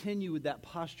continue with that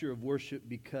posture of worship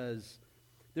because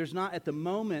there's not at the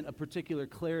moment a particular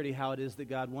clarity how it is that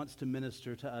God wants to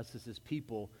minister to us as His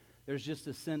people. There's just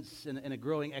a sense and a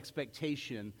growing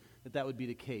expectation that that would be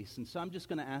the case. And so I'm just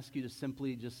going to ask you to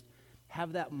simply just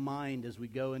have that mind as we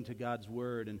go into God's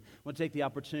Word. And I want to take the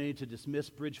opportunity to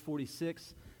dismiss Bridge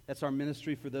 46. That's our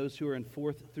ministry for those who are in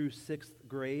 4th through 6th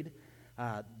grade.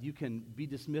 You can be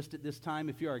dismissed at this time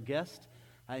if you're our guest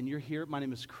and you're here. My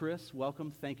name is Chris.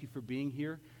 Welcome. Thank you for being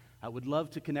here. I would love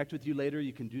to connect with you later.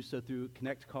 You can do so through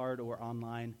Connect Card or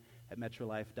online at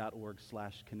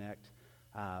metrolife.org/connect.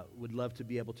 Would love to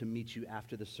be able to meet you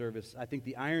after the service. I think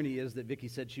the irony is that Vicki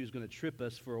said she was going to trip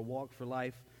us for a walk for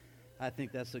life. I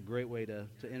think that's a great way to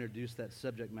introduce that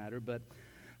subject matter. But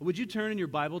would you turn in your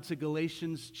Bible to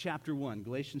Galations chapter 1?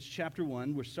 Galatians chapter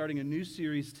 1. We're starting a new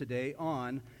series today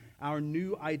on our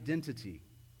new identity.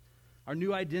 Our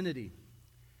new identity.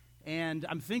 And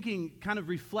I'm thinking, kind of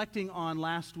reflecting on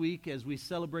last week as we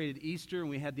celebrated Easter and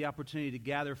we had the opportunity to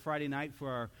gather Friday night for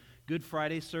our Good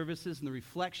Friday services and the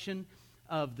reflection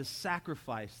of the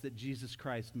sacrifice that Jesus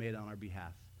Christ made on our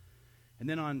behalf. And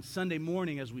then on Sunday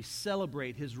morning as we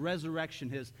celebrate His resurrection,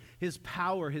 His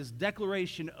power, His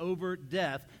declaration over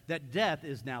death, that death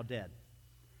is now dead.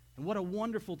 And what a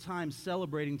wonderful time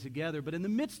celebrating together. But in the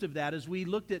midst of that, as we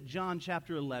looked at John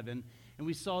chapter 11, and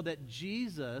we saw that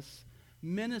Jesus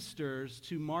ministers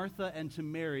to Martha and to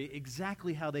Mary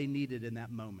exactly how they needed in that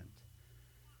moment.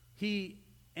 He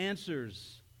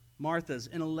answers Martha's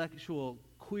intellectual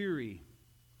query.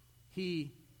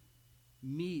 He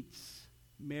meets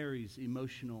Mary's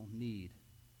emotional need.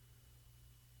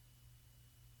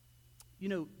 You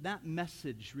know, that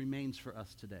message remains for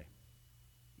us today,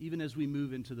 even as we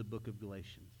move into the book of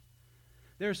Galatians.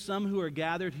 There are some who are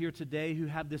gathered here today who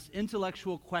have this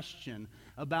intellectual question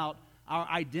about our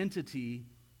identity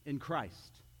in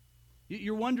Christ.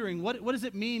 You're wondering, what does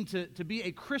it mean to be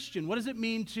a Christian? What does it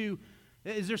mean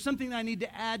is there something that I need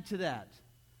to add to that?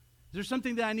 Is there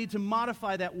something that I need to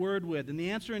modify that word with? And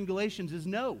the answer in Galatians is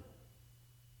no.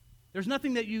 There's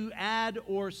nothing that you add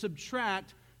or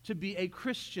subtract to be a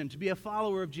Christian, to be a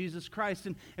follower of Jesus Christ.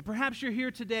 And perhaps you're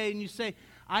here today and you say,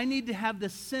 I need to have the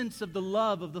sense of the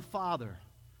love of the Father.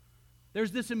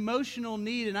 There's this emotional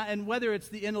need, and whether it's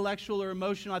the intellectual or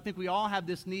emotional, I think we all have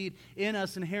this need in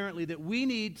us inherently that we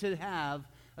need to have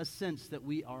a sense that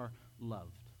we are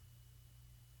loved.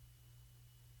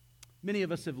 Many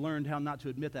of us have learned how not to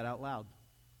admit that out loud.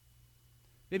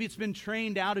 Maybe it's been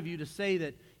trained out of you to say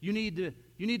that you need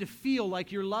to feel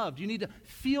like you're loved. You need to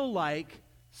feel like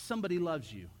somebody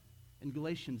loves you. And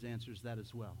Galatians answers that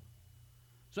as well.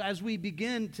 So as we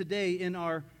begin today in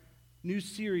our new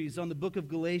series on the book of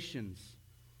Galatians,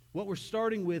 what we're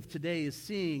starting with today is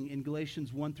seeing in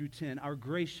Galatians 1 through 10 our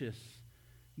gracious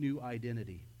new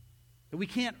identity. That we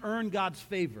can't earn God's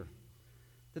favor.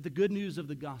 That the good news of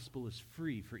the gospel is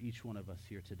free for each one of us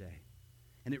here today.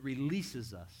 And it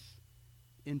releases us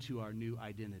into our new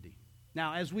identity.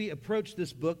 Now, as we approach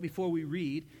this book, before we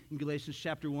read in Galatians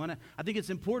chapter 1, I think it's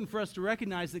important for us to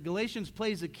recognize that Galatians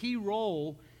plays a key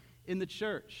role in the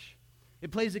church.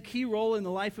 It plays a key role in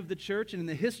the life of the church and in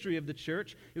the history of the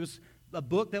church. It was a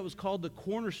book that was called the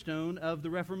cornerstone of the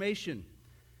Reformation.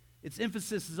 Its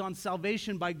emphasis is on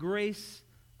salvation by grace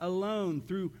alone,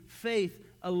 through faith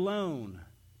alone.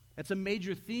 That's a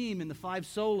major theme in the five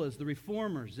solas, the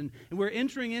Reformers. And we're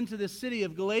entering into this city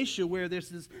of Galatia where there's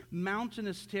this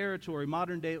mountainous territory.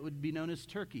 Modern day it would be known as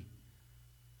Turkey.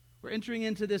 We're entering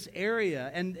into this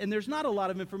area, and there's not a lot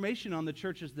of information on the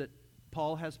churches that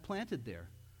Paul has planted there.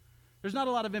 There's not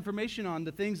a lot of information on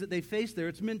the things that they face there.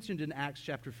 It's mentioned in Acts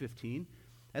chapter 15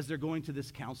 as they're going to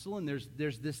this council, and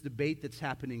there's this debate that's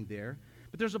happening there.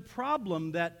 But there's a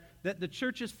problem that the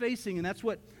church is facing, and that's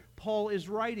what Paul is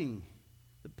writing.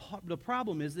 The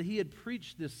problem is that he had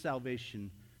preached this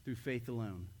salvation through faith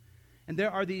alone. And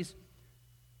there are these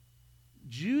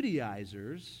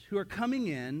Judaizers who are coming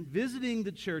in, visiting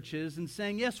the churches and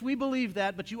saying, yes, we believe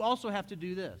that, but you also have to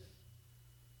do this.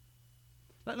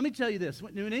 Let me tell you this.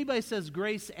 When anybody says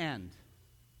grace and,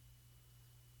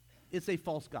 it's a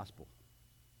false gospel.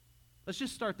 Let's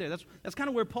just start there. That's kind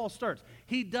of where Paul starts.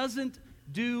 He doesn't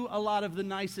do a lot of the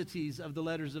niceties of the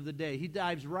letters of the day. He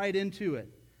dives right into it.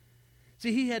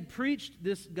 See, he had preached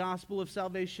this gospel of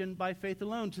salvation by faith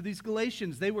alone to these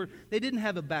Galatians. They didn't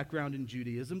have a background in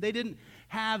Judaism. They didn't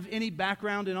have any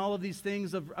background in all of these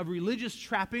things of religious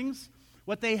trappings.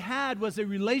 What they had was a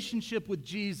relationship with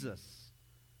Jesus.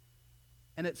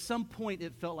 And at some point,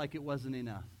 it felt like it wasn't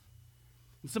enough.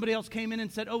 And somebody else came in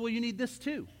and said, oh, well, you need this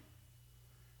too.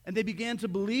 And they began to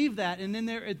believe that. And in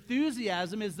their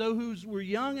enthusiasm, as those who were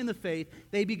young in the faith,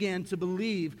 they began to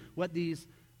believe what these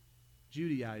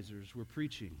Judaizers were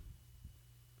preaching.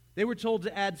 They were told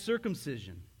to add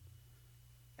circumcision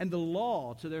and the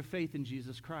law to their faith in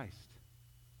Jesus Christ.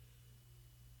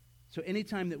 So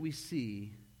anytime that we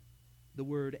see the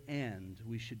word "and,"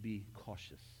 we should be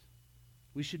cautious.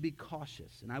 We should be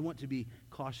cautious. And I want to be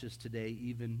cautious today,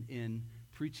 even in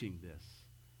preaching this.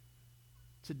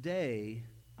 Today,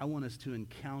 I want us to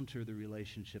encounter the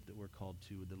relationship that we're called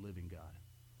to with the living God.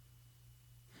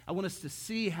 I want us to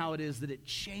see how it is that it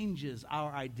changes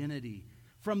our identity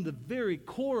from the very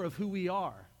core of who we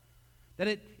are. That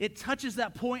it touches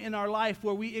that point in our life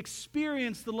where we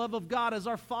experience the love of God as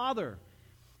our Father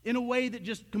in a way that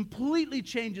just completely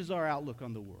changes our outlook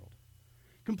on the world.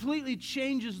 Completely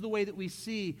changes the way that we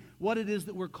see what it is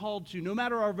that we're called to. No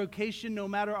matter our vocation, no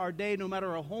matter our day, no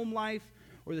matter our home life,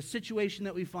 or the situation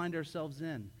that we find ourselves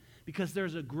in. Because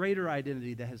there's a greater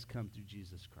identity that has come through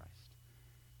Jesus Christ.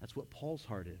 That's what Paul's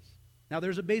heart is. Now,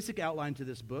 there's a basic outline to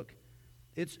this book.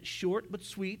 It's short but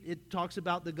sweet. It talks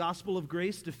about the gospel of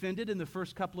grace defended in the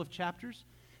first couple of chapters.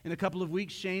 In a couple of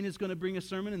weeks, Shane is going to bring a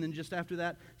sermon, and then just after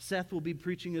that, Seth will be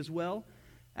preaching as well.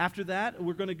 After that,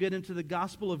 we're going to get into the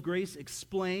gospel of grace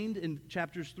explained in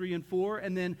chapters 3 and 4,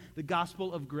 and then the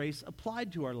gospel of grace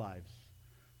applied to our lives.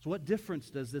 So what difference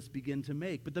does this begin to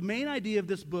make? But the main idea of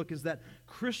this book is that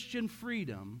Christian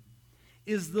freedom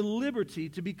is the liberty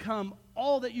to become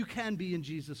all that you can be in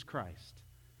Jesus Christ.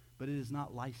 But it is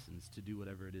not licensed to do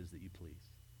whatever it is that you please.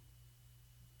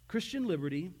 Christian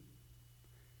liberty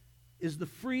is the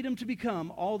freedom to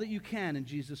become all that you can in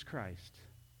Jesus Christ,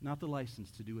 not the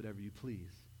license to do whatever you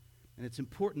please. And it's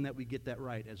important that we get that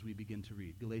right as we begin to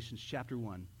read. Galations chapter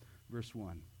 1, verse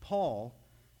 1. Paul,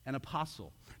 an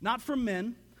apostle, not from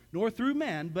men, nor through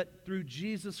man, but through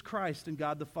Jesus Christ and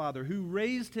God the Father, who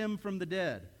raised him from the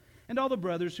dead, and all the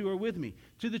brothers who are with me,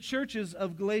 to the churches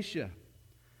of Galatia,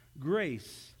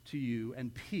 grace to you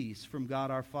and peace from God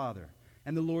our Father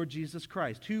and the Lord Jesus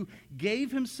Christ, who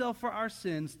gave himself for our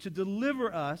sins to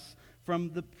deliver us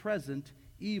from the present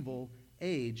evil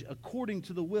age, according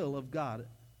to the will of God,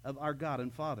 of our God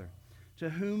and Father, to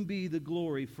whom be the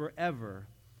glory forever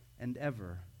and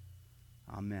ever.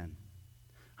 Amen.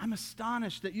 I'm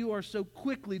astonished that you are so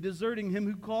quickly deserting him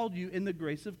who called you in the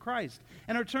grace of Christ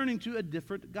and are turning to a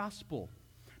different gospel.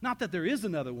 Not that there is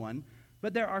another one,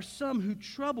 but there are some who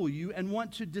trouble you and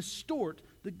want to distort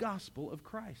the gospel of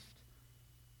Christ.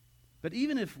 But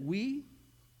even if we,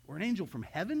 or an angel from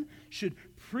heaven, should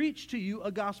preach to you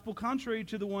a gospel contrary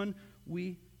to the one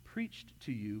we preached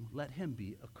to you, let him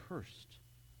be accursed.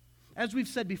 As we've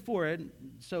said before, and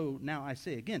so now I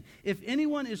say again, if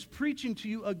anyone is preaching to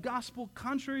you a gospel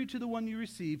contrary to the one you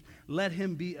received, let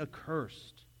him be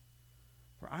accursed.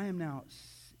 For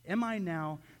am I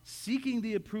now seeking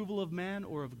the approval of man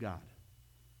or of God?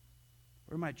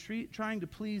 Or am I trying to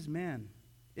please man?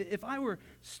 If I were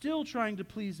still trying to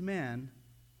please man,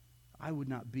 I would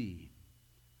not be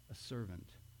a servant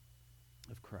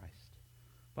of Christ.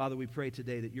 Father, we pray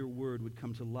today that your word would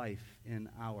come to life in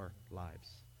our lives,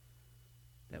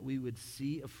 that we would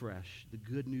see afresh the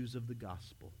good news of the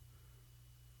gospel,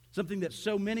 something that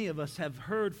so many of us have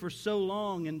heard for so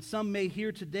long, and some may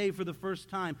hear today for the first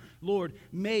time. Lord,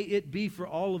 may it be for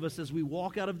all of us as we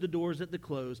walk out of the doors at the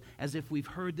close, as if we've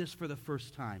heard this for the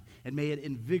first time, and may it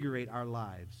invigorate our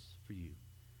lives for you.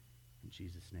 In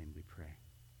Jesus' name we pray.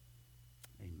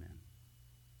 Amen.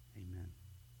 Amen.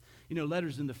 You know,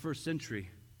 letters in the first century,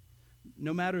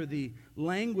 no matter the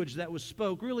language that was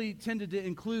spoke, really tended to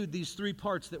include these three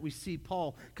parts that we see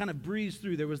Paul kind of breeze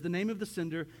through. There was the name of the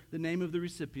sender, the name of the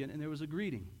recipient, and there was a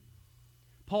greeting.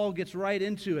 Paul gets right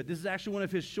into it. This is actually one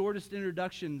of his shortest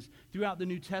introductions throughout the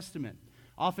New Testament.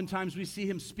 Oftentimes we see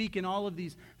him speak in all of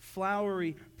these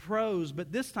flowery prose,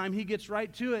 but this time he gets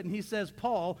right to it and he says,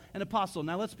 Paul, an apostle.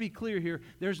 Now let's be clear here.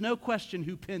 There's no question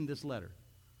who penned this letter.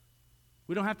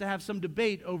 We don't have to have some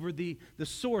debate over the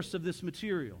source of this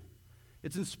material.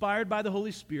 It's inspired by the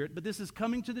Holy Spirit, but this is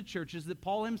coming to the churches that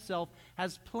Paul himself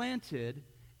has planted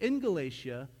in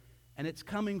Galatia, and it's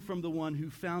coming from the one who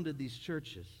founded these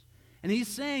churches. And he's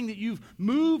saying that you've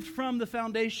moved from the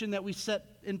foundation that we set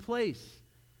in place.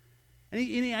 And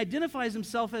he identifies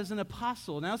himself as an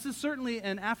apostle. Now, this is certainly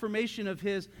an affirmation of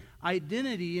his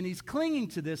identity, and he's clinging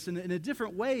to this in a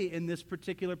different way in this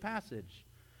particular passage.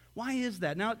 Why is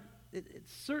that? Now,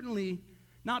 it's certainly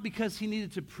not because he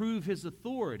needed to prove his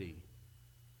authority.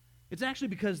 It's actually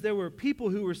because there were people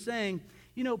who were saying,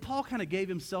 you know, Paul kind of gave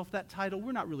himself that title.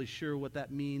 We're not really sure what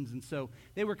that means. And so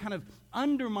they were kind of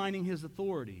undermining his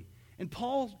authority. And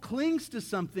Paul clings to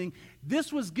something.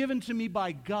 This was given to me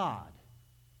by God.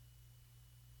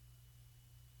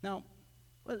 Now,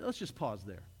 let's just pause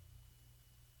there.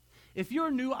 If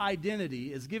your new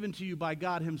identity is given to you by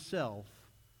God himself,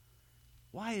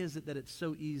 why is it that it's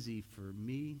so easy for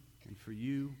me and for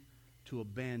you to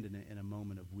abandon it in a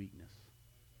moment of weakness?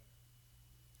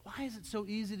 Why is it so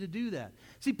easy to do that?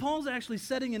 See, Paul's actually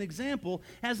setting an example.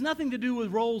 Has nothing to do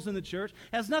with roles in the church,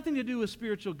 has nothing to do with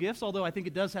spiritual gifts, although I think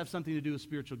it does have something to do with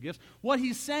spiritual gifts. What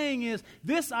he's saying is,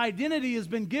 this identity has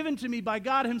been given to me by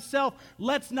God himself.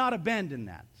 Let's not abandon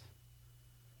that.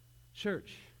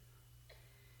 Church,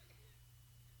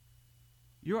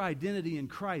 your identity in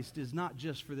Christ is not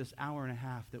just for this hour and a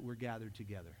half that we're gathered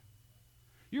together.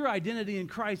 Your identity in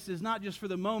Christ is not just for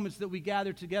the moments that we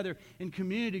gather together in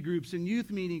community groups and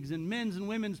youth meetings and men's and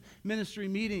women's ministry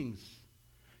meetings.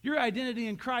 Your identity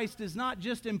in Christ is not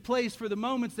just in place for the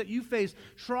moments that you face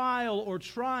trial or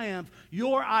triumph.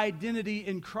 Your identity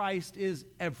in Christ is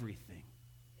everything.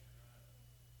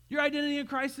 Your identity in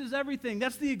Christ is everything.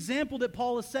 That's the example that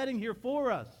Paul is setting here for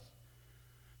us.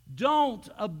 Don't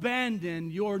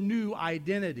abandon your new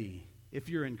identity if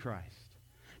you're in Christ.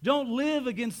 Don't live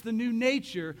against the new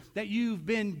nature that you've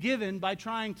been given by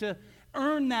trying to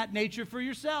earn that nature for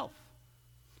yourself.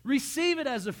 Receive it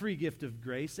as a free gift of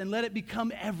grace and let it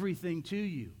become everything to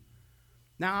you.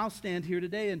 Now, I'll stand here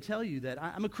today and tell you that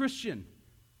I'm a Christian.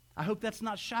 I hope that's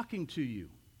not shocking to you.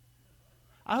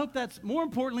 I hope that's, more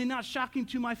importantly, not shocking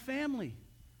to my family.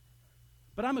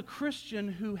 But I'm a Christian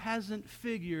who hasn't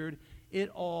figured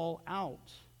it all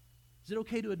out. Is it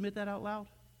okay to admit that out loud?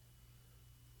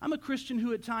 I'm a Christian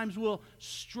who at times will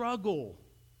struggle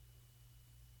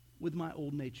with my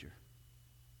old nature.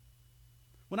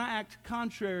 When I act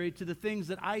contrary to the things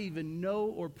that I even know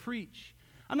or preach.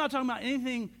 I'm not talking about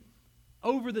anything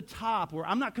over the top, or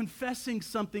I'm not confessing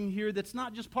something here that's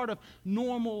not just part of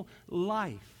normal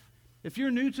life. If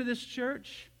you're new to this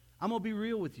church, I'm going to be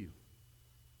real with you.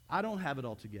 I don't have it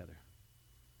all together.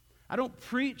 I don't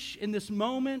preach in this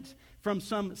moment from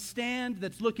some stand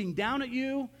that's looking down at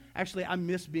you. Actually, I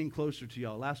miss being closer to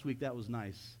y'all. Last week, that was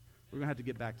nice. We're going to have to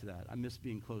get back to that. I miss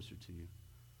being closer to you.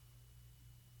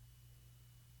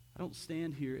 I don't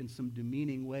stand here in some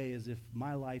demeaning way as if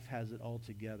my life has it all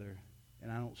together and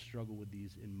I don't struggle with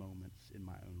these in moments in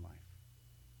my own life.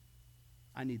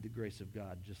 I need the grace of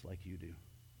God just like you do.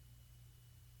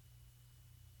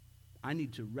 I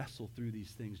need to wrestle through these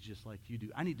things just like you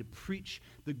do. I need to preach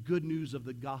the good news of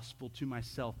the gospel to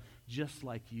myself just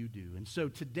like you do. And so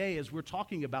today, as we're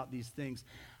talking about these things,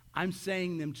 I'm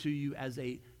saying them to you as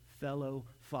a fellow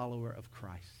follower of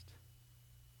Christ.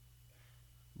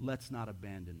 Let's not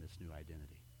abandon this new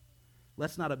identity.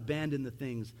 Let's not abandon the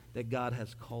things that God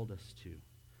has called us to.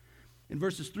 In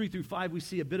verses 3 through 5, we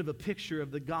see a bit of a picture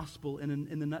of the gospel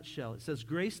in the nutshell. It says,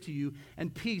 grace to you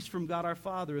and peace from God our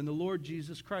Father and the Lord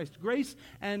Jesus Christ. Grace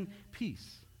and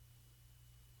peace.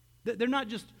 They're not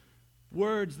just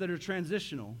words that are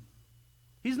transitional.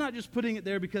 He's not just putting it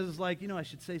there because it's like, I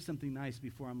should say something nice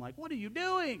before I'm like, what are you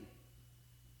doing?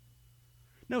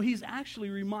 No, he's actually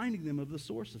reminding them of the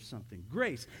source of something.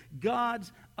 Grace,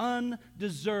 God's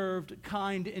undeserved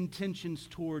kind intentions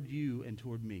toward you and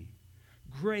toward me.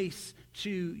 Grace to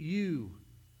you.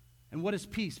 And what is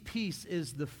peace? Peace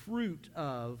is the fruit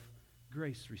of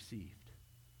grace received.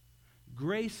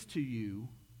 Grace to you,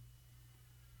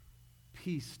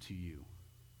 peace to you.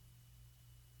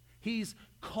 He's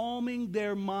calming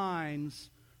their minds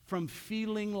from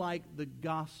feeling like the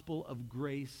gospel of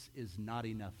grace is not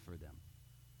enough for them.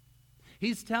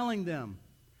 He's telling them,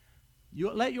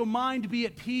 let your mind be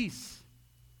at peace.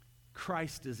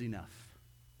 Christ is enough.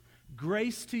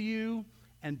 Grace to you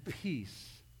and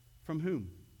peace. From whom?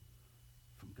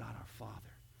 From God our Father.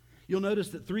 You'll notice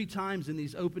that 3 times in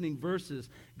these opening verses,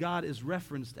 God is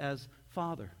referenced as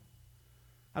Father.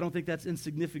 I don't think that's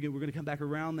insignificant. We're going to come back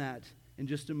around that in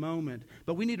just a moment.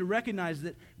 But we need to recognize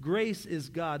that grace is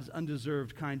God's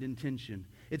undeserved kind intention.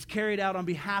 It's carried out on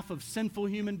behalf of sinful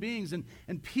human beings, and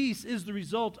peace is the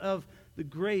result of the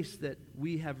grace that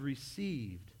we have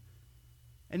received.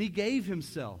 And he gave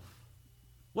himself.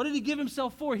 What did he give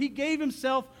himself for? He gave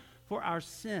himself for our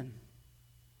sin.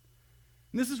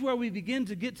 And this is where we begin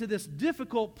to get to this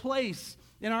difficult place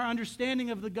in our understanding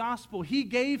of the gospel. He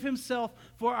gave himself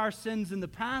for our sins in the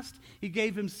past. He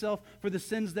gave himself for the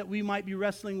sins that we might be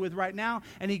wrestling with right now.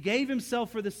 And he gave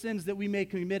himself for the sins that we may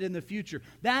commit in the future.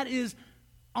 That is,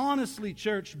 honestly,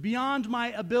 church, beyond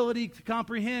my ability to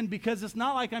comprehend, because it's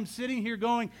not like I'm sitting here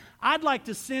going, I'd like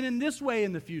to sin in this way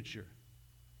in the future.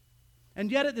 And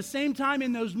yet at the same time,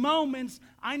 in those moments,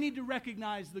 I need to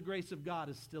recognize the grace of God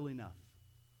is still enough.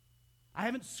 I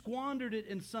haven't squandered it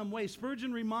in some way.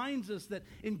 Spurgeon reminds us that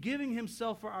in giving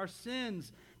himself for our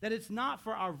sins, that it's not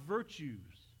for our virtues,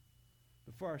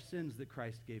 but for our sins that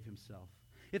Christ gave himself.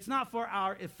 It's not for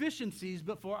our efficiencies,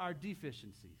 but for our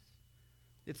deficiencies.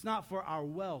 It's not for our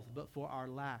wealth, but for our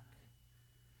lack.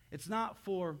 It's not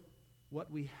for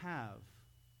what we have.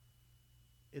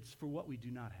 It's for what we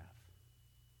do not have.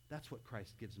 That's what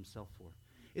Christ gives himself for.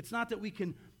 It's not that we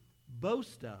can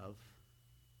boast of.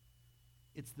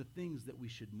 It's the things that we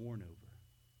should mourn over.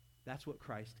 That's what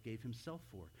Christ gave himself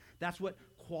for. That's what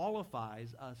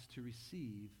qualifies us to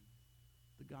receive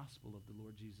the gospel of the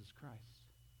Lord Jesus Christ.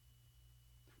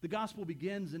 The gospel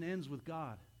begins and ends with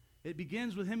God. It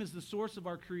begins with him as the source of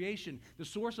our creation, the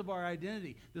source of our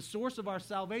identity, the source of our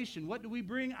salvation. What do we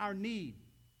bring? Our need.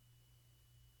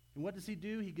 And what does he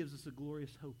do? He gives us a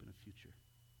glorious hope and a future.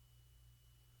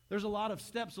 There's a lot of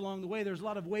steps along the way. There's a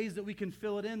lot of ways that we can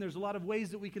fill it in. There's a lot of ways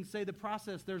that we can say the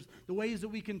process. There's the ways that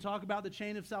we can talk about the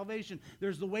chain of salvation.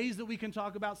 There's the ways that we can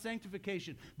talk about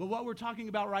sanctification. But what we're talking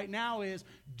about right now is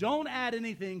don't add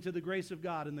anything to the grace of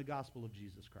God in the gospel of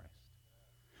Jesus Christ.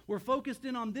 We're focused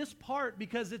in on this part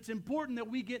because it's important that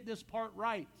we get this part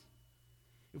right.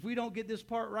 If we don't get this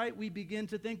part right, we begin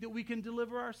to think that we can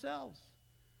deliver ourselves.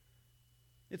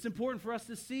 It's important for us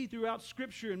to see throughout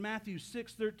Scripture in Matthew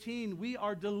 6:13, we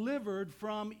are delivered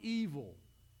from evil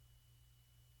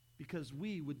because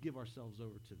we would give ourselves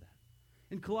over to that.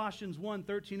 In Colossians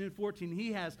 1:13 and 14,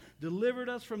 he has delivered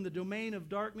us from the domain of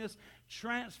darkness,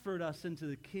 transferred us into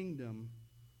the kingdom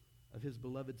of his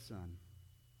beloved Son,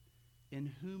 in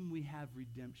whom we have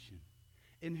redemption,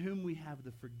 in whom we have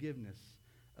the forgiveness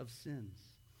of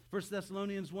sins. 1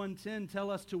 Thessalonians 1:10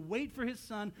 tell us to wait for his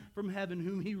Son from heaven,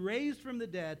 whom he raised from the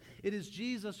dead. It is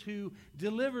Jesus who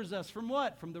delivers us from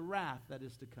what? From the wrath that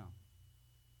is to come.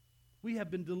 We have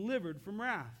been delivered from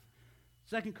wrath.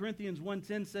 2 Corinthians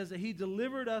 1:10 says that he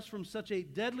delivered us from such a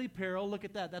deadly peril. Look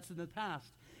at that. That's in the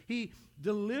past. He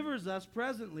delivers us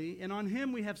presently, and on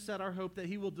him we have set our hope that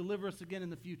he will deliver us again in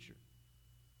the future.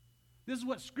 This is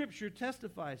what Scripture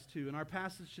testifies to, and our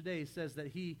passage today says that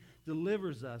he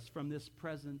delivers us from this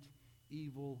present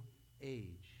evil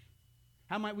age.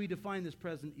 How might we define this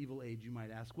present evil age, you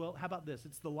might ask? Well, how about this?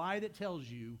 It's the lie that tells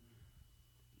you,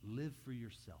 live for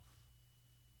yourself.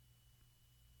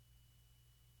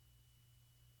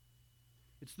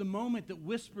 It's the moment that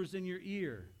whispers in your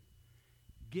ear,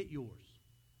 get yours.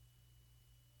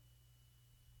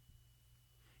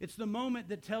 It's the moment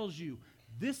that tells you,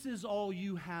 this is all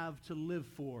you have to live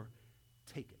for.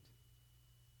 Take it.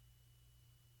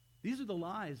 These are the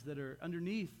lies that are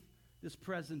underneath this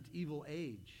present evil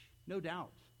age. No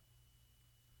doubt.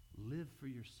 Live for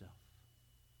yourself.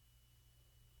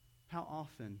 How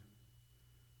often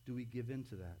do we give in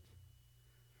to that?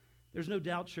 There's no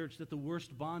doubt, church, that the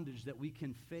worst bondage that we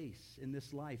can face in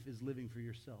this life is living for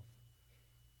yourself.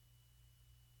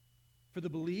 For the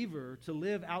believer to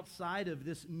live outside of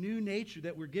this new nature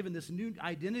that we're given, this new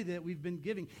identity that we've been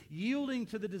given, yielding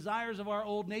to the desires of our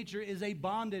old nature is a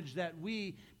bondage that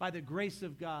we, by the grace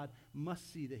of God,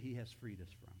 must see that he has freed us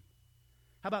from.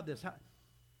 How about this? How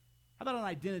about an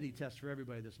identity test for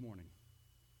everybody this morning?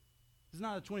 This is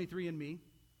not a 23andMe.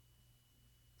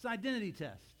 It's an identity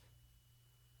test.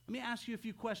 Let me ask you a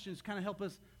few questions to kind of help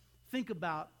us think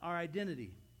about our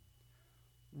identity.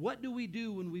 What do we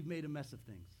do when we've made a mess of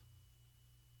things?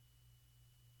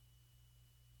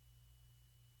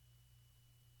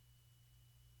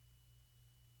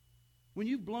 When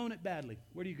you've blown it badly,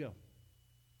 where do you go?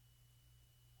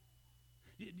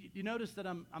 You notice that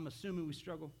I'm assuming we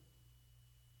struggle?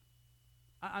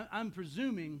 I'm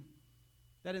presuming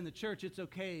that in the church it's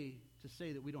okay to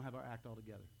say that we don't have our act all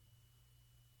together.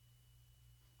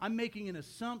 I'm making an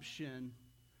assumption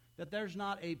that there's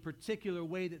not a particular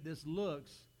way that this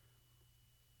looks,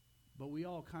 but we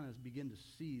all kind of begin to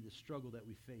see the struggle that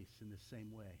we face in the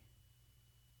same way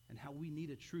and how we need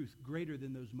a truth greater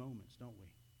than those moments, don't we?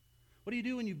 What do you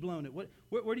do when you've blown it?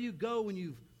 Where do you go when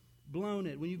you've blown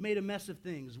it, when you've made a mess of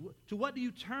things? To what do you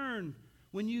turn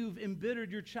when you've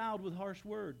embittered your child with harsh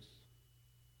words?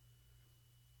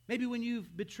 Maybe when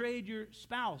you've betrayed your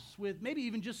spouse with maybe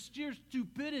even just sheer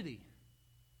stupidity.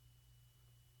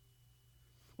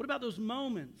 What about those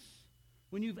moments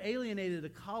when you've alienated a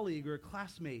colleague or a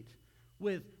classmate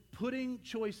with putting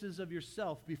choices of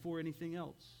yourself before anything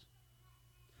else?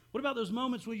 What about those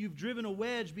moments when you've driven a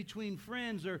wedge between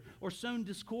friends or sown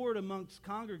discord amongst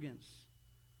congregants?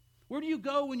 Where do you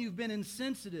go when you've been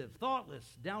insensitive, thoughtless,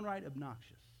 downright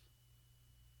obnoxious?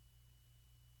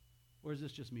 Or is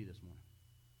this just me this morning?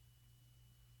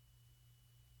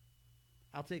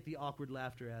 I'll take the awkward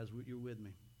laughter as you're with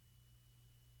me.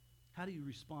 How do you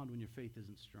respond when your faith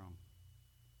isn't strong?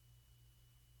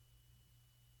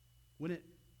 When it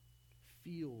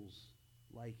feels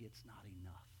like it's not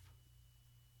enough?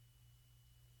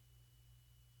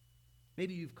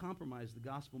 Maybe you've compromised the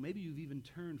gospel. Maybe you've even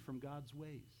turned from God's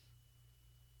ways.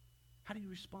 How do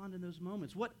you respond in those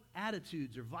moments? What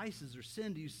attitudes or vices or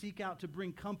sin do you seek out to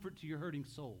bring comfort to your hurting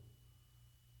soul?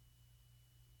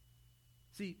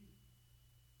 See,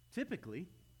 typically,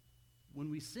 when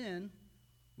we sin,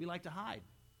 we like to hide.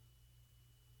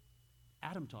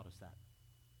 Adam taught us that.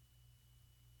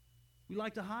 We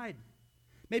like to hide.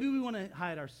 Maybe we want to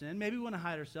hide our sin. Maybe we want to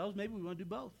hide ourselves. Maybe we want to do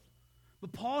both.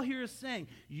 But Paul here is saying,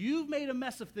 you've made a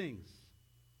mess of things,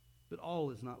 but all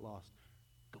is not lost.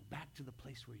 Go back to the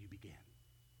place where you began.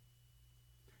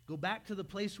 Go back to the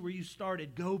place where you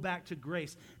started. Go back to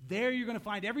grace. There you're going to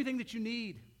find everything that you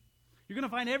need. You're going to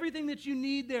find everything that you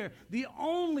need there. The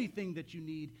only thing that you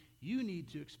need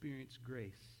to experience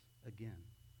grace again.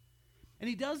 And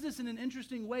he does this in an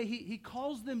interesting way. He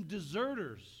calls them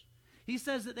deserters. He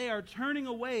says that they are turning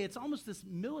away. It's almost this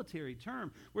military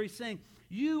term where he's saying,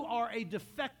 you are a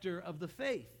defector of the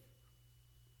faith.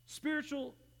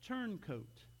 Spiritual turncoat.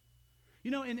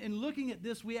 You know, in looking at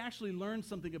this, we actually learn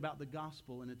something about the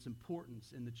gospel and its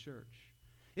importance in the church.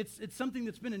 It's something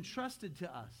that's been entrusted to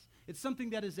us. It's something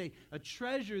that is a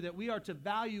treasure that we are to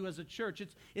value as a church.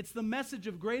 It's the message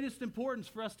of greatest importance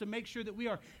for us to make sure that we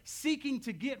are seeking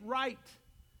to get right.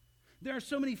 There are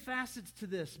so many facets to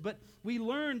this, but we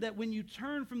learn that when you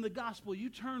turn from the gospel, you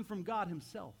turn from God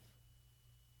himself.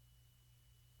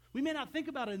 We may not think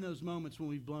about it in those moments when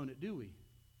we've blown it, do we?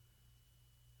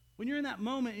 When you're in that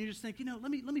moment and you just think,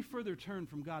 let me further turn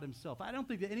from God himself. I don't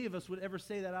think that any of us would ever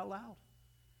say that out loud.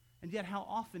 And yet how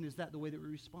often is that the way that we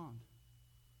respond?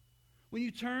 When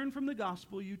you turn from the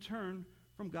gospel, you turn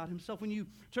from God himself. When you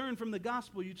turn from the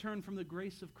gospel, you turn from the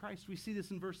grace of Christ. We see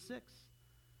this in verse 6.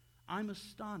 I'm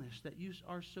astonished that you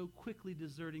are so quickly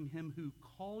deserting him who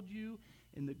called you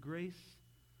in the grace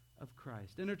of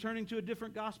Christ and are turning to a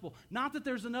different gospel. Not that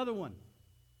there's another one.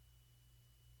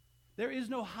 There is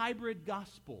no hybrid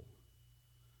gospel.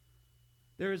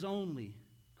 There is only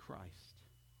Christ.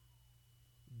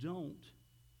 Don't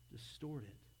distort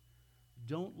it.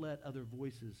 Don't let other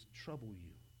voices trouble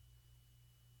you.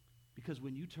 Because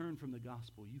when you turn from the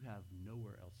gospel, you have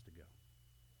nowhere else to go.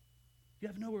 You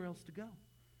have nowhere else to go.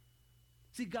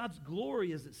 See, God's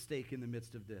glory is at stake in the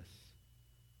midst of this.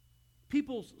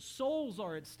 People's souls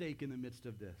are at stake in the midst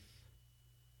of this.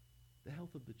 The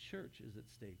health of the church is at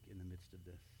stake in the midst of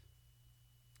this.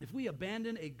 If we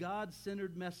abandon a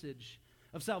God-centered message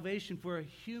of salvation for a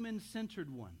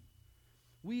human-centered one,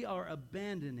 we are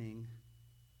abandoning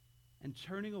and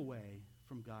turning away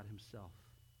from God himself.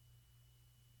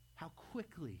 How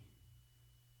quickly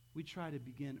we try to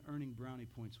begin earning brownie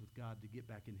points with God to get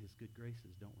back in his good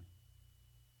graces, don't we?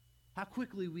 How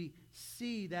quickly we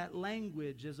see that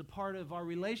language as a part of our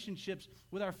relationships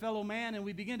with our fellow man, and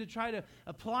we begin to try to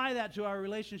apply that to our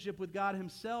relationship with God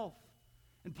himself.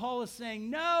 And Paul is saying,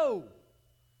 no!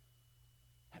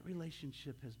 That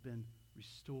relationship has been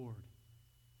restored.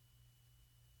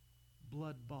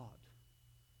 Blood-bought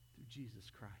through Jesus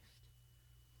Christ.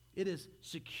 It is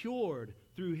secured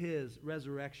through his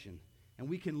resurrection. And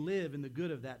we can live in the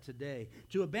good of that today.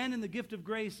 To abandon the gift of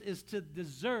grace is to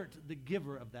desert the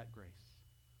giver of that grace.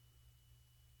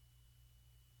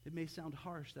 It may sound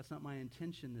harsh. That's not my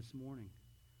intention this morning.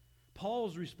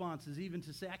 Paul's response is even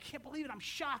to say, I can't believe it. I'm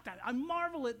shocked. I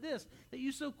marvel at this, that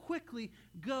you so quickly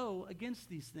go against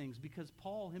these things, because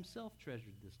Paul himself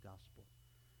treasured this gospel.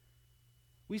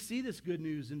 We see this good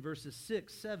news in verses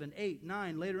 6, 7, 8,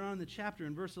 9, later on in the chapter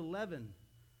in verse 11.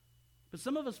 But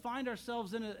some of us find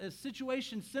ourselves in a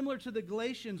situation similar to the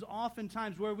Galatians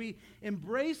oftentimes, where we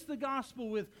embrace the gospel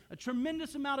with a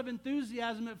tremendous amount of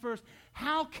enthusiasm at first.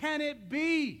 How can it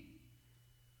be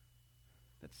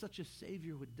that such a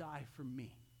Savior would die for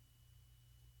me?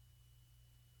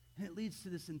 And it leads to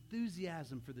this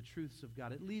enthusiasm for the truths of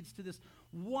God. It leads to this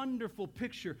wonderful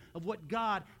picture of what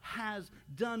God has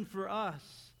done for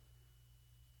us.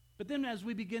 But then as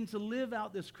we begin to live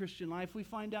out this Christian life, we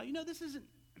find out, this isn't,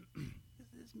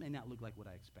 this may not look like what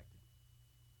I expected.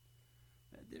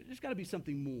 There's got to be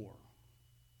something more.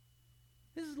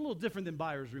 This is a little different than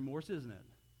buyer's remorse, isn't it?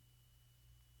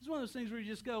 It's one of those things where you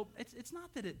just go, it's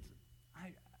not that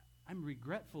I'm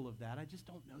regretful of that. I just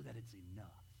don't know that it's enough.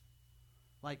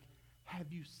 Like,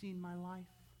 have you seen my life?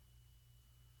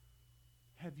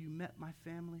 Have you met my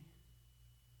family?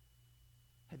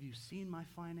 Have you seen my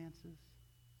finances?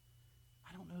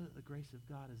 I don't know that the grace of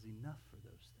God is enough for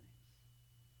those things.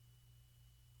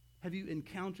 Have you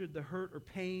encountered the hurt or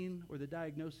pain or the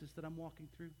diagnosis that I'm walking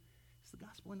through? Is the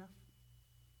gospel enough?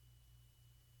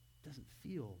 It doesn't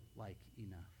feel like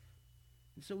enough.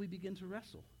 And so we begin to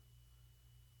wrestle.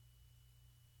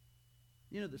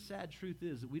 You know, the sad truth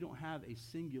is that we don't have a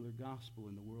singular gospel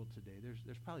in the world today.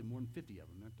 There's probably more than 50 of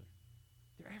them, aren't there?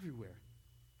 They're everywhere.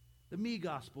 The me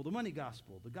gospel, the money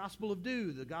gospel, the gospel of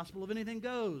do, the gospel of anything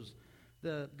goes,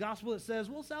 the gospel that says,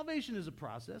 well, salvation is a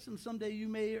process, and someday you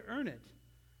may earn it.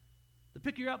 The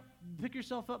pick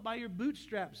yourself up by your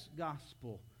bootstraps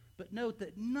gospel. But note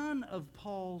that none of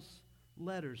Paul's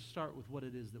letters start with what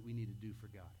it is that we need to do for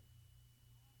God.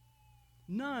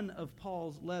 None of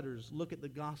Paul's letters look at the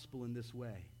gospel in this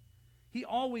way. He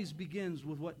always begins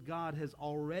with what God has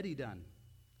already done.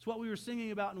 It's what we were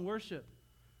singing about in worship.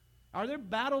 Are there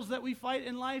battles that we fight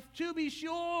in life? To be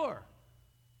sure.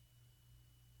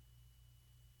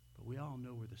 But we all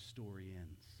know where the story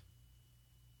ends.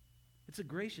 It's a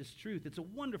gracious truth. It's a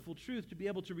wonderful truth to be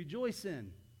able to rejoice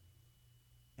in.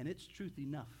 And it's truth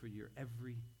enough for your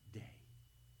every day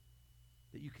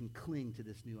that you can cling to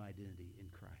this new identity in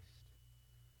Christ.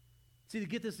 See, to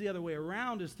get this the other way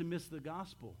around is to miss the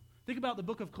gospel. Think about the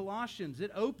book of Colossians.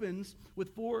 It opens with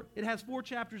it has 4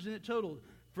 chapters in it total.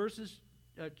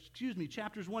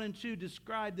 Chapters 1 and 2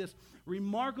 describe this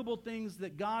remarkable things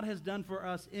that God has done for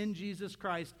us in Jesus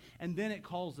Christ, and then it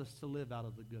calls us to live out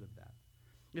of the good of that.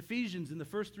 Ephesians, in the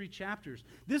first 3 chapters,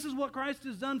 this is what Christ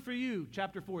has done for you.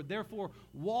 Chapter 4, therefore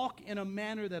walk in a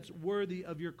manner that's worthy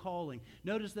of your calling.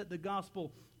 Notice that the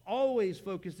gospel always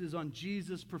focuses on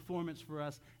Jesus' performance for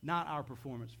us, not our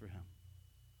performance for him.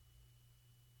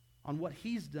 On what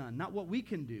he's done, not what we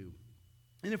can do.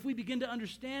 And if we begin to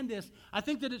understand this, I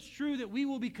think that it's true that we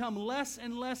will become less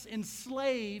and less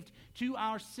enslaved to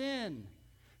our sin.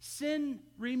 Sin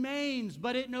remains,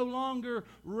 but it no longer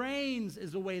reigns,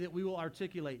 is a way that we will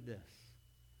articulate this.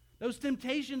 Those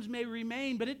temptations may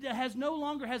remain, but it no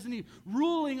longer has any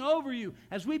ruling over you.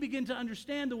 As we begin to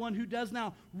understand the one who does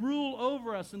now rule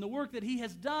over us and the work that he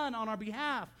has done on our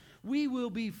behalf, we will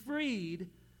be freed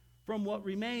from what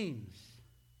remains.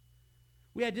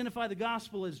 We identify the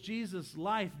gospel as Jesus'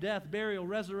 life, death, burial,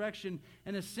 resurrection,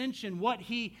 and ascension. What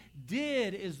he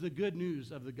did is the good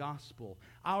news of the gospel.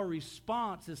 Our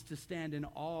response is to stand in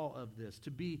awe of this,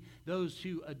 to be those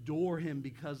who adore him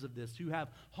because of this, who have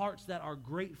hearts that are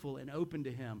grateful and open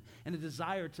to him, and a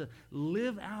desire to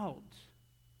live out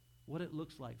what it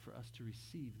looks like for us to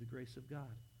receive the grace of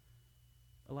God.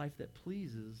 A life that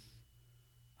pleases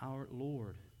our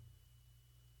Lord.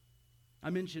 I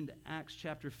mentioned Acts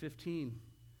chapter 15.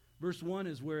 Verse 1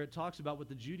 is where it talks about what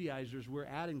the Judaizers were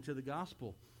adding to the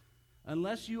gospel.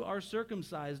 Unless you are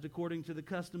circumcised according to the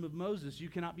custom of Moses, you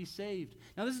cannot be saved.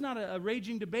 Now, this is not a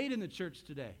raging debate in the church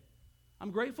today. I'm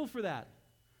grateful for that.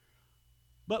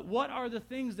 But what are the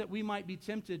things that we might be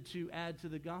tempted to add to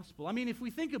the gospel? I mean, if we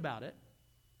think about it,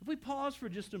 if we pause for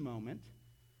just a moment,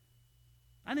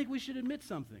 I think we should admit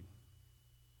something.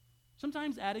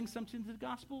 Sometimes adding something to the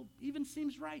gospel even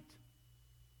seems right.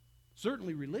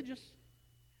 Certainly religious.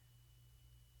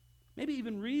 Maybe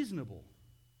even reasonable.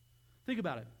 Think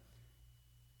about it.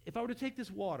 If I were to take this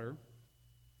water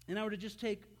and I were to just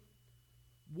take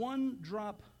 1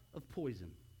 drop of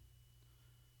poison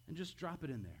and just drop it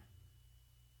in there.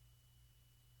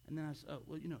 And then I say, oh,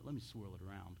 well, let me swirl it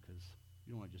around because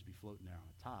you don't want to just be floating there on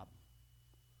the top.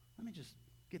 Let me just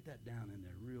get that down in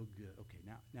there real good. Okay,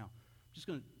 now I'm just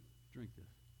going to drink this.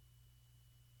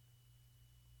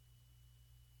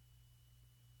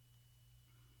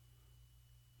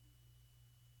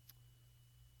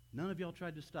 None of y'all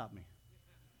tried to stop me.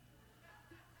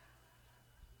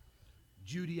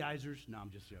 Judaizers. No, I'm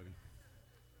just joking.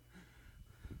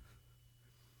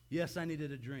 Yes, I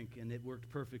needed a drink, and it worked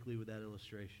perfectly with that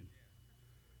illustration.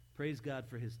 Praise God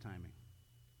for his timing.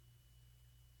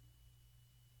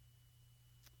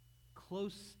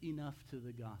 Close enough to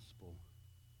the gospel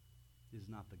is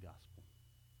not the gospel.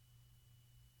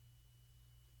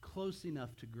 Close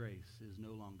enough to grace is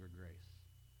no longer grace.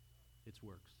 It's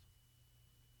works.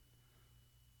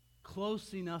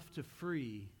 Close enough to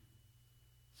free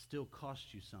still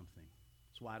costs you something.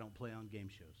 That's why I don't play on game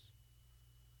shows.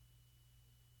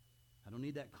 I don't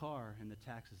need that car and the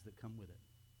taxes that come with it.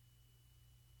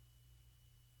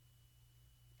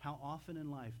 How often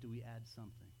in life do we add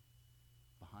something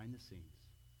behind the scenes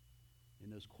in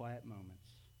those quiet moments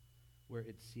where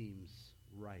it seems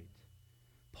right?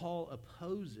 Paul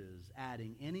opposes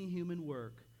adding any human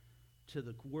work to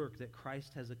the work that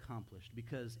Christ has accomplished,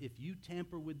 because if you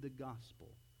tamper with the gospel,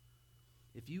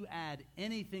 if you add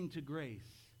anything to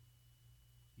grace,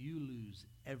 you lose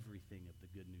everything of the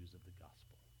good news of the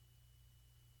gospel.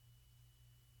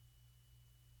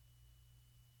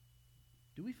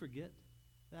 Do we forget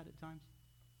that at times?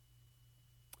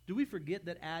 Do we forget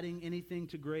that adding anything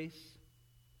to grace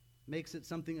makes it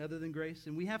something other than grace?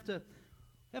 And we have to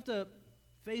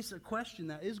face a question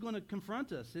that is going to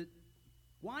confront us.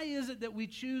 Why is it that we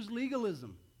choose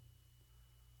legalism?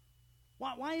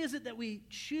 Why is it that we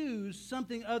choose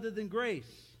something other than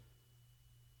grace?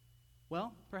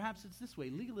 Well, perhaps it's this way.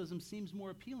 Legalism seems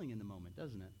more appealing in the moment,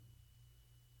 doesn't it?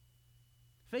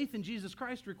 Faith in Jesus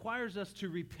Christ requires us to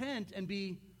repent and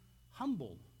be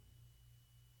humble.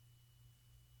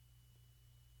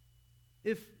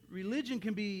 If religion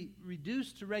can be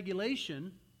reduced to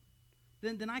regulation,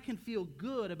 then I can feel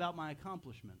good about my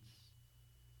accomplishments.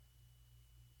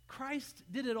 Christ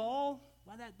did it all.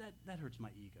 Why, that hurts my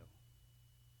ego.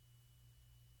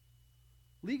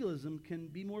 Legalism can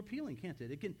be more appealing, can't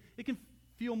it? It can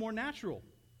feel more natural.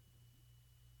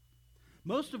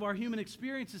 Most of our human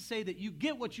experiences say that you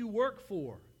get what you work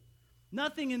for.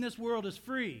 Nothing in this world is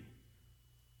free.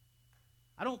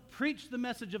 I don't preach the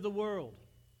message of the world.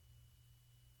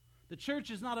 The church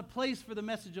is not a place for the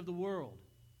message of the world.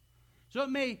 So it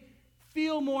may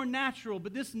feel more natural,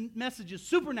 but this message is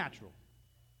supernatural.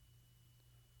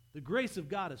 The grace of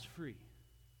God is free.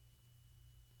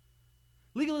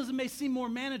 Legalism may seem more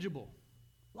manageable.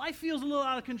 Life feels a little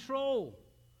out of control.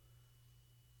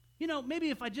 Maybe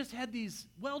if I just had these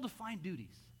well-defined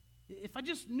duties, if I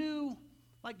just knew,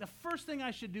 like, the first thing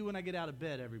I should do when I get out of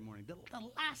bed every morning, the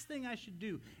last thing I should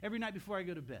do every night before I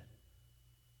go to bed,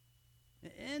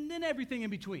 and then everything in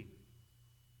between.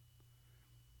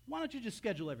 Why don't you just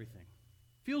schedule everything?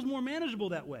 Feels more manageable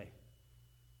that way.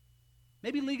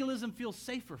 Maybe legalism feels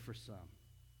safer for some.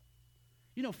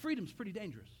 Freedom's pretty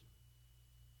dangerous.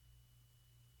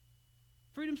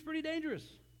 Freedom's pretty dangerous.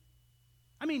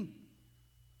 I mean,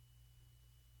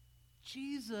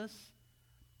 Jesus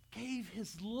gave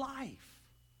his life.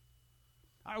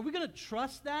 Are we going to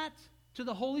trust that to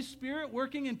the Holy Spirit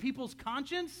working in people's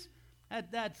conscience?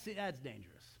 That's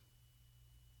dangerous.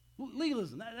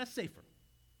 Legalism, that's safer.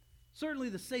 Certainly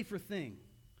the safer thing.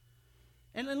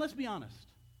 And let's be honest.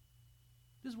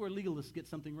 This is where legalists get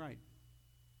something right.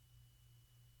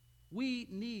 We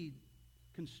need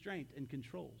constraint and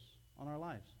controls on our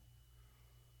lives.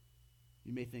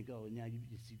 You may think, oh, now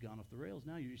you've gone off the rails.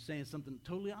 Now you're saying something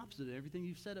totally opposite of everything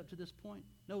you've said up to this point.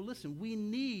 No, listen, we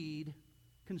need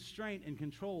constraint and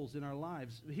controls in our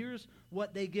lives. Here's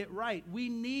what they get right. We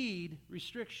need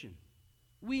restriction.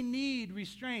 We need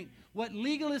restraint. What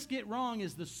legalists get wrong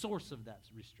is the source of that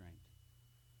restraint.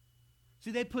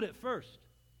 See, they put it first.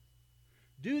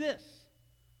 Do this,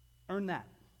 earn that.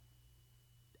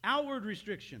 Outward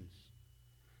restrictions.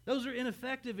 Those are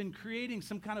ineffective in creating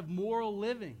some kind of moral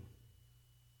living.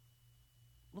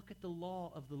 Look at the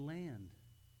law of the land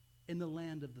in the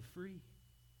land of the free.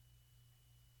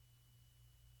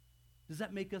 Does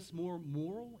that make us more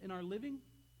moral in our living?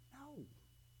 No.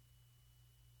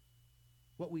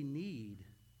 What we need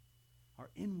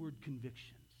are inward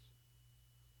convictions,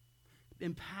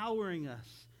 empowering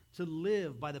us to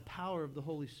live by the power of the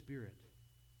Holy Spirit.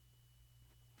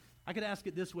 I could ask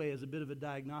it this way as a bit of a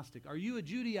diagnostic. Are you a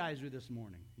Judaizer this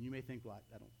morning? And you may think, well,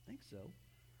 I don't think so.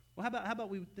 Well, how about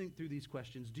we think through these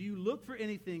questions? Do you look for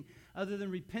anything other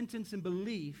than repentance and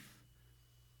belief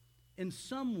in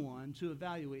someone to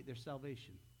evaluate their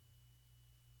salvation?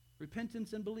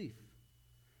 Repentance and belief.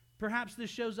 Perhaps this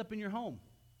shows up in your home,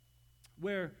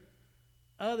 where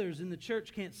others in the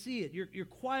church can't see it. You're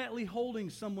quietly holding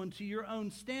someone to your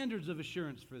own standards of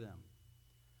assurance for them.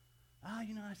 I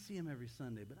see him every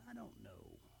Sunday, but I don't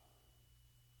know.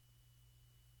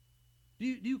 Do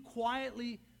you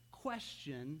quietly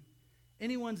question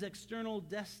anyone's eternal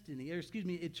destiny,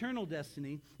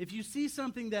 if you see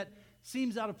something that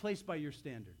seems out of place by your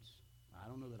standards? I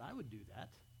don't know that I would do that.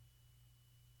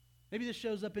 Maybe this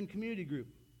shows up in community group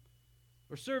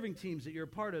or serving teams that you're a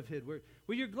part of, where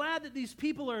you're glad that these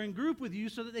people are in group with you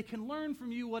so that they can learn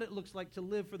from you what it looks like to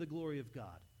live for the glory of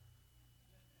God.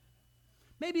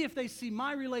 Maybe if they see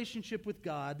my relationship with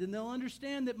God, then they'll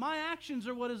understand that my actions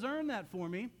are what has earned that for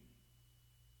me.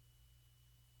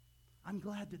 I'm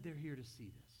glad that they're here to see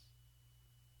this.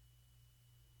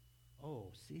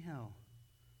 Oh, see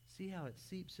how it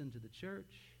seeps into the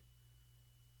church?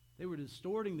 They were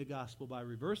distorting the gospel by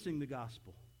reversing the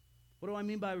gospel. What do I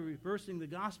mean by reversing the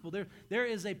gospel? There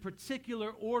is a particular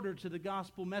order to the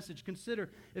gospel message. Consider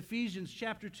Ephesians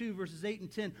chapter 2, verses 8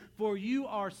 and 10. For you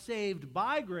are saved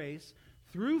by grace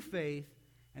through faith,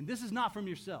 and this is not from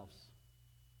yourselves.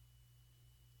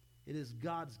 It is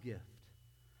God's gift,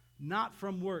 not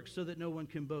from works, so that no one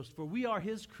can boast. For we are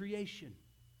his creation,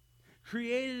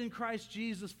 created in Christ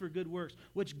Jesus for good works,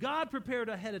 which God prepared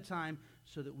ahead of time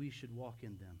so that we should walk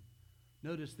in them.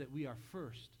 Notice that we are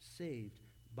first saved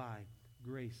by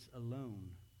grace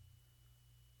alone,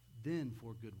 then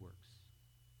for good works.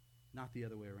 not the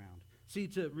other way around. See,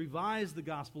 to revise the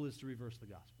gospel is to reverse the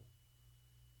gospel.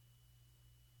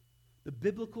 The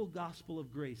biblical gospel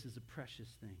of grace is a precious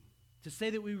thing. To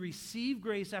say that we receive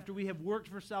grace after we have worked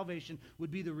for salvation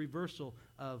would be the reversal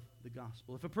of the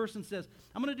gospel. If a person says,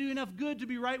 I'm going to do enough good to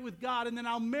be right with God, and then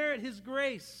I'll merit his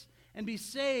grace and be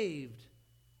saved,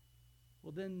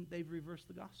 well, then they've reversed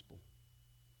the gospel.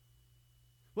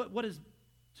 What is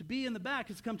to be in the back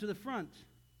has come to the front.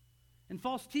 And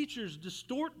false teachers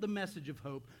distort the message of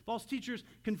hope. False teachers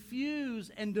confuse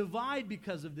and divide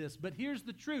because of this. But here's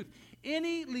the truth.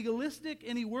 Any legalistic,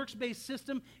 any works-based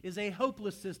system is a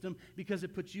hopeless system because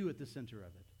it puts you at the center of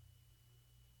it.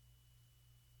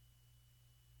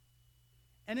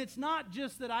 And it's not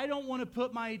just that I don't want to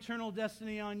put my eternal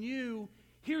destiny on you.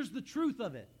 Here's the truth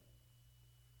of it.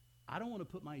 I don't want to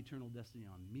put my eternal destiny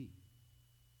on me.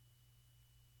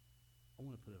 I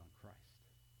want to put it on Christ.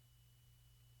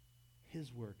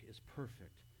 His work is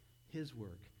perfect. His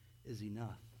work is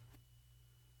enough.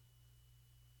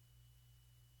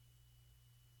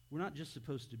 We're not just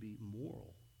supposed to be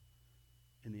moral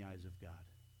in the eyes of God.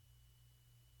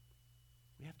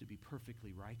 We have to be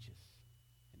perfectly righteous,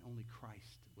 and only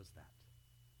Christ was that.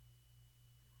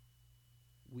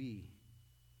 We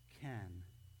can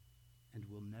and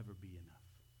will never be enough.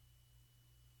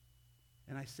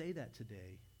 And I say that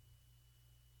today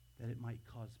that it might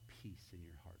cause peace in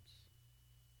your hearts.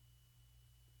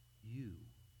 You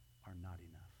are not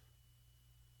enough.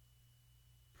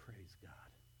 Praise God.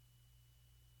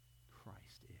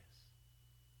 Christ is.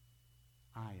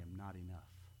 I am not enough.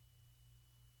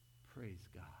 Praise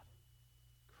God.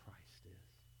 Christ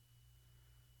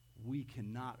is. We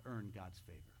cannot earn God's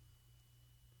favor.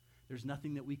 There's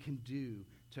nothing that we can do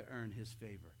to earn his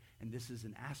favor. And this is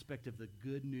an aspect of the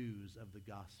good news of the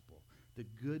gospel. The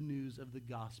good news of the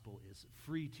gospel is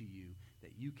free to you,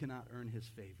 that you cannot earn his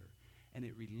favor. And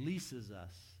it releases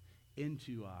us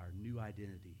into our new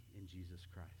identity in Jesus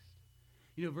Christ.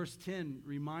 You know, verse 10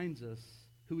 reminds us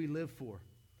who we live for.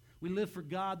 We live for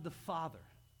God the Father.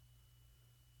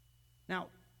 Now,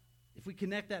 if we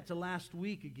connect that to last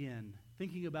week again,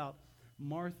 thinking about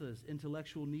Martha's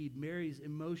intellectual need, Mary's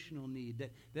emotional need,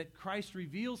 that Christ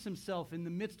reveals himself in the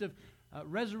midst of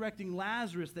resurrecting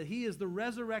Lazarus, that he is the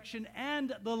resurrection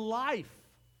and the life.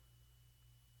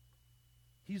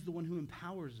 He's the one who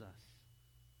empowers us.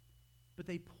 But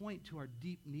they point to our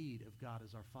deep need of God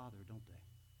as our Father, don't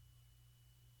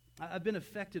they? I've been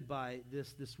affected by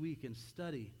this week in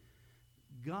study.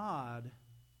 God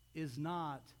is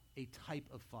not a type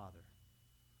of father.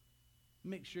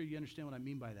 Make sure you understand what I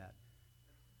mean by that.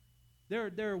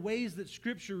 There are ways that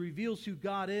Scripture reveals who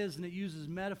God is, and it uses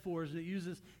metaphors, and it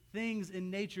uses things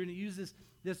in nature, and it uses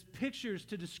this pictures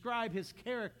to describe his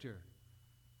character.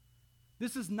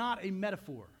 This is not a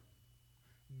metaphor.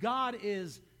 God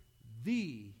is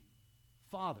the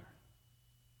Father.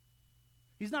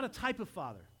 He's not a type of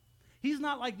father. He's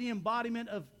not like the embodiment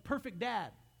of perfect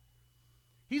dad.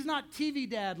 He's not TV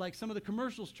dad like some of the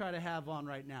commercials try to have on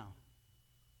right now.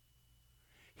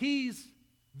 He's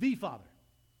the Father.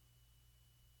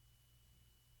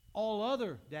 All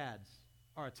other dads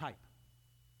are a type.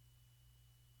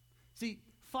 See,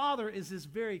 Father is his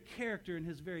very character and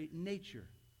his very nature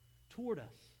toward us.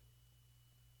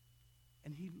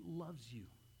 And he loves you.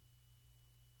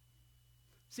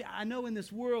 See, I know in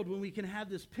this world when we can have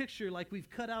this picture like we've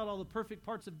cut out all the perfect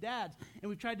parts of dads and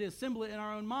we've tried to assemble it in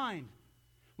our own mind.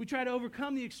 We try to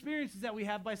overcome the experiences that we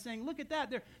have by saying, look at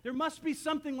that, there must be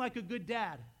something like a good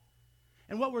dad.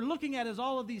 And what we're looking at is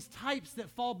all of these types that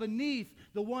fall beneath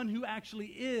the one who actually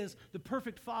is the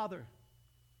perfect father.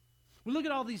 We look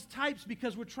at all these types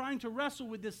because we're trying to wrestle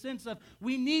with this sense of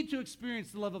we need to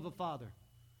experience the love of a father.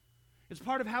 It's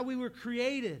part of how we were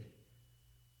created.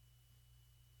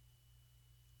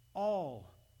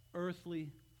 All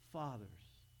earthly fathers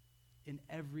in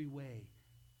every way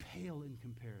pale in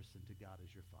comparison to God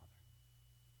as your Father.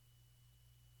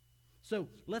 So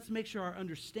let's make sure our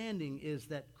understanding is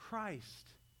that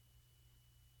Christ,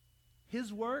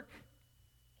 his work,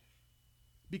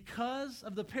 because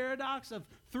of the paradox of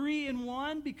 3 in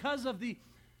 1, because of the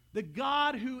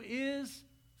God who is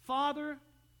Father,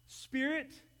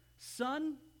 Spirit,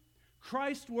 Son,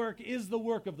 Christ's work is the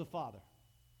work of the Father.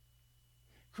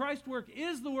 Christ's work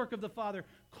is the work of the Father,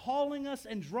 calling us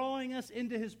and drawing us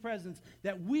into his presence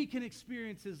that we can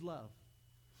experience his love.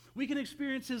 We can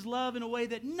experience his love in a way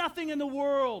that nothing in the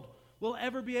world will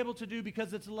ever be able to do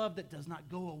because it's a love that does not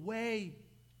go away.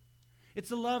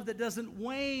 It's a love that doesn't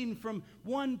wane from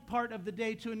one part of the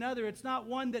day to another. It's not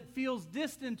one that feels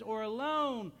distant or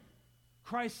alone.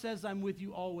 Christ says, I'm with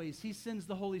you always. He sends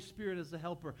the Holy Spirit as the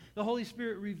helper. The Holy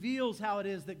Spirit reveals how it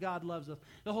is that God loves us.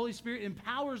 The Holy Spirit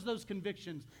empowers those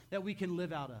convictions that we can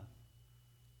live out of.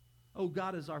 Oh,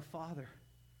 God is our Father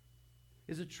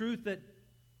is a truth that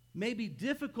may be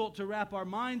difficult to wrap our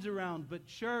minds around, but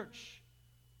church,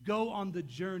 go on the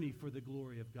journey for the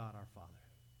glory of God our Father.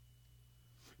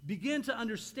 Begin to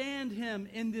understand Him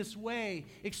in this way.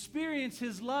 Experience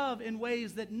His love in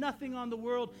ways that nothing on the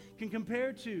world can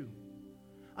compare to.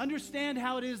 Understand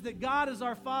how it is that God as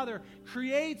our Father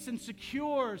creates and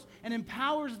secures and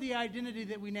empowers the identity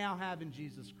that we now have in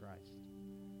Jesus Christ.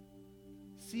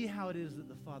 See how it is that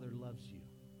the Father loves you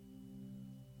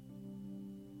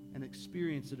and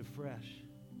experience it afresh.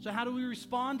 So how do we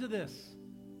respond to this?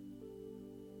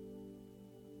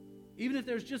 Even if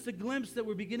there's just a glimpse that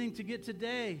we're beginning to get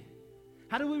today,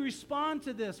 how do we respond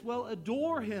to this? Well,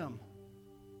 adore Him.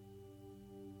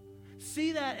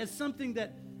 See that as something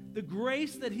that the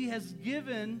grace that He has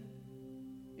given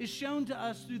is shown to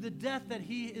us through the death that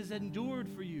He has endured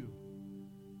for you.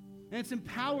 And it's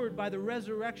empowered by the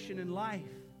resurrection and life.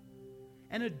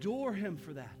 And adore Him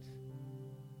for that.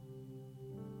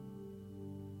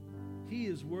 He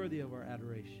is worthy of our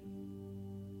adoration.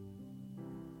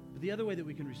 But the other way that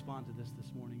we can respond to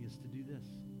this morning is to do this.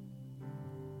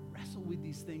 Wrestle with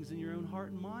these things in your own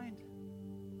heart and mind.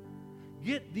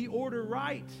 Get the order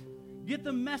right. Get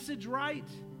the message right.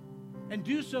 And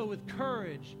do so with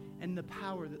courage and the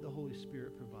power that the Holy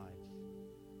Spirit provides.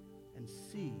 And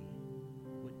see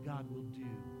what God will do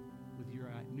with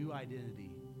your new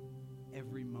identity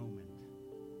every moment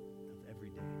of every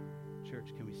day.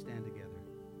 Church, can we stand together?